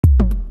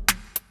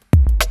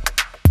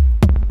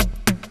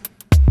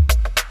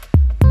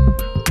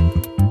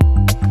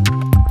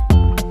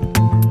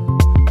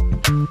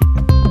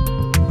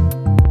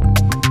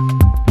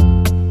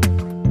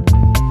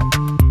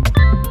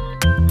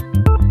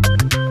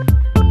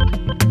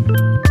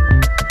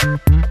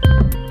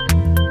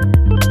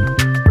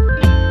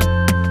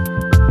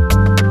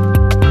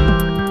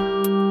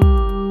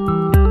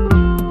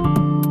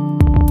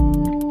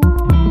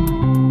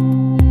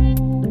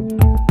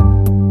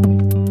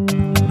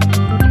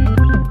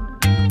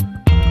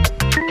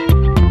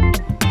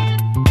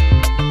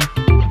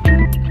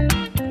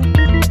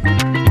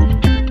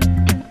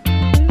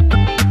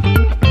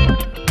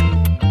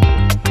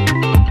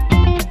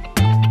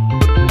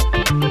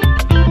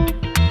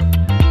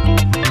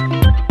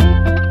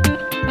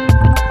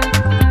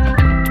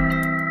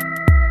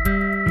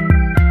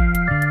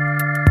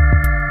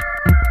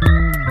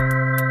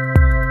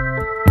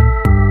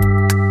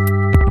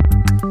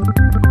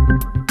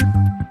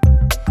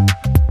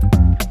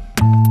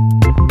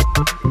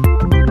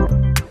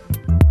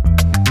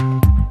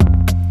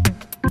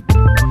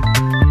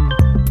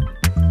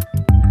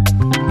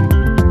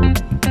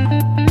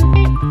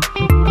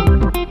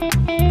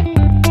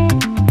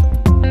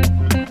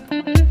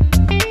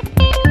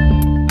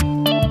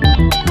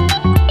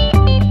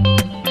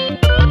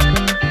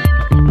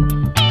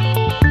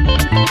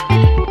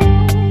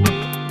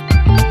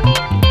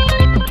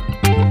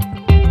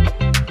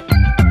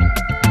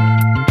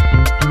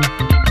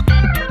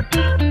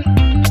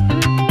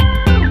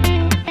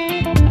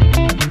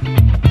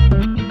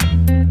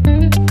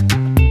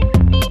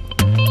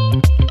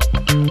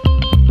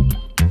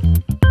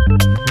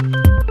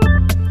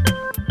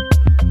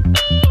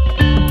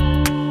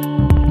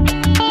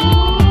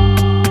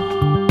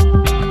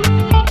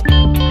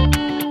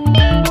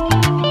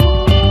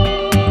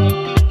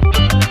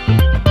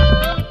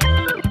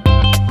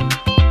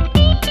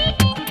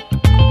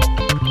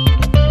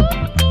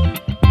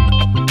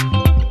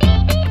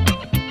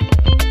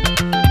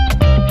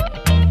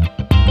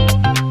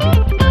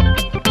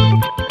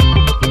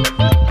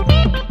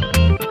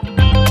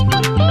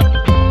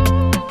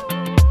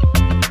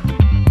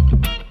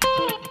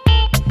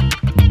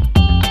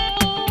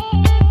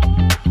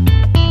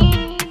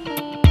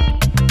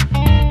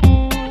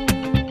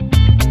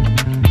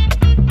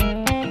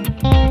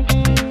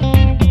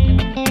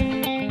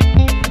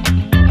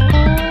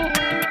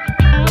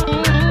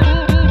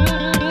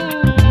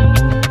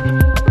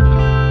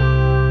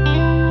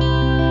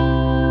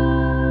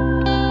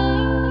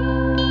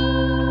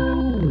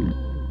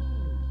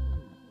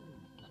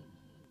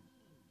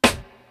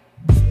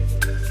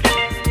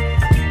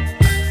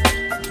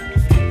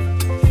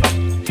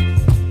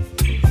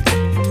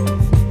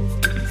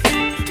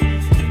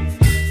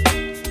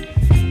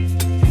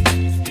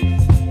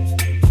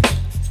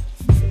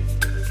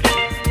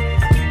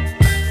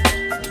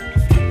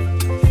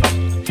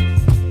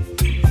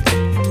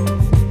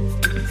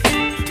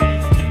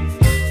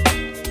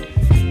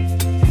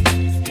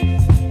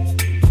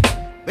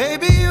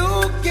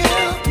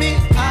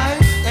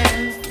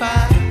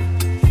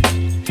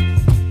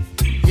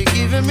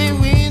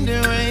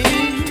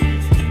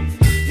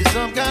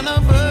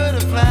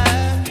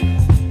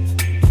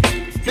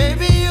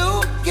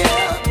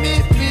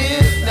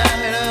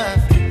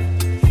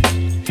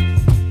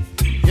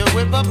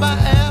whip up my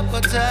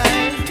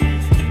appetite.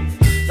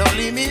 Don't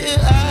leave me here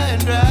high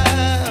and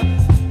dry.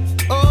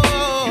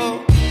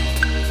 Oh,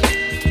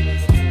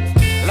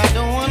 well, I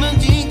don't wanna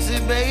jinx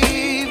it,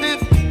 baby.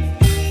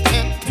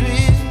 Can't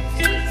twist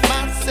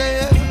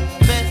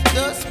myself at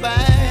the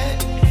spine.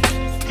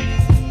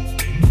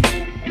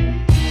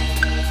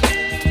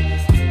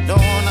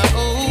 Don't wanna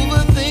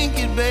overthink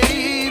it,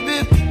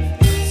 baby.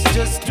 It's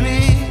just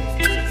twist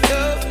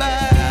your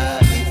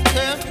body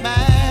and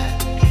mine.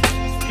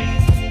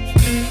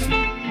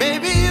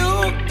 Baby, you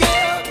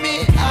give me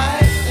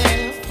ice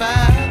and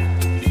fire.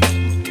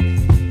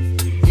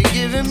 You're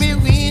giving me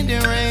wind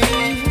and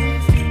rain.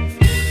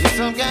 You're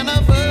some kind of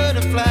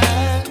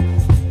butterfly.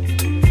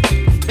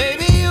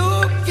 Baby, you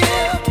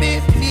give me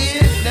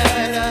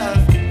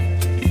midnight.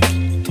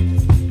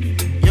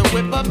 You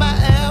whip up my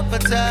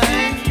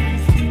appetite.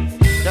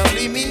 Don't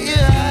leave me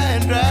here high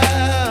and dry.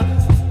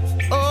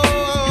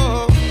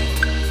 Oh,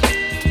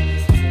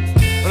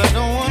 but I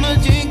don't wanna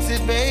jinx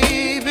it,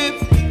 baby.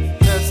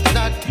 Let's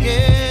not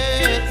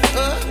get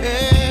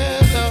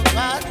ahead of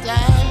my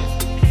time.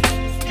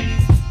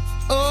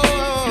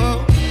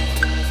 Oh,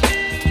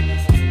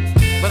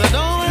 but I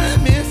don't wanna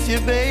miss you,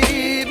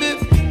 baby.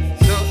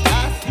 So I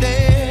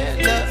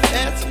stand up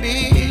and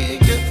speak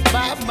just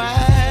my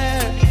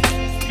mind.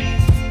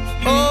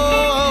 Oh.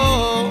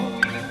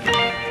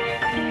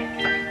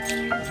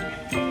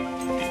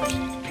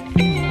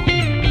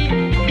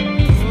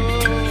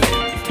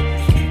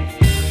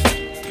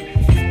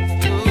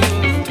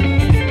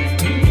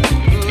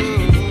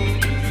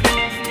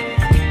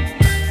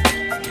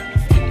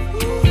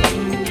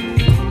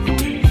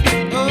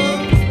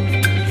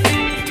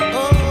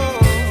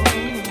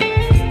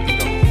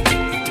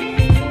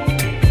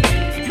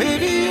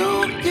 Baby, you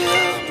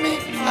give me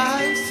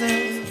ice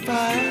and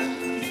fire.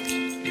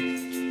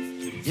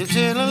 You're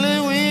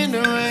chilling wind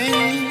and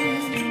rain.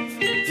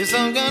 You're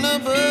some kind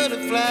of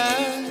butterfly.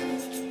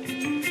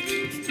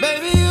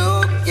 Baby, you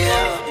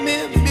give me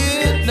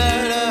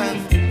midnight.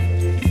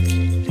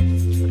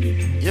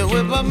 You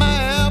whip up my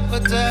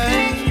appetite.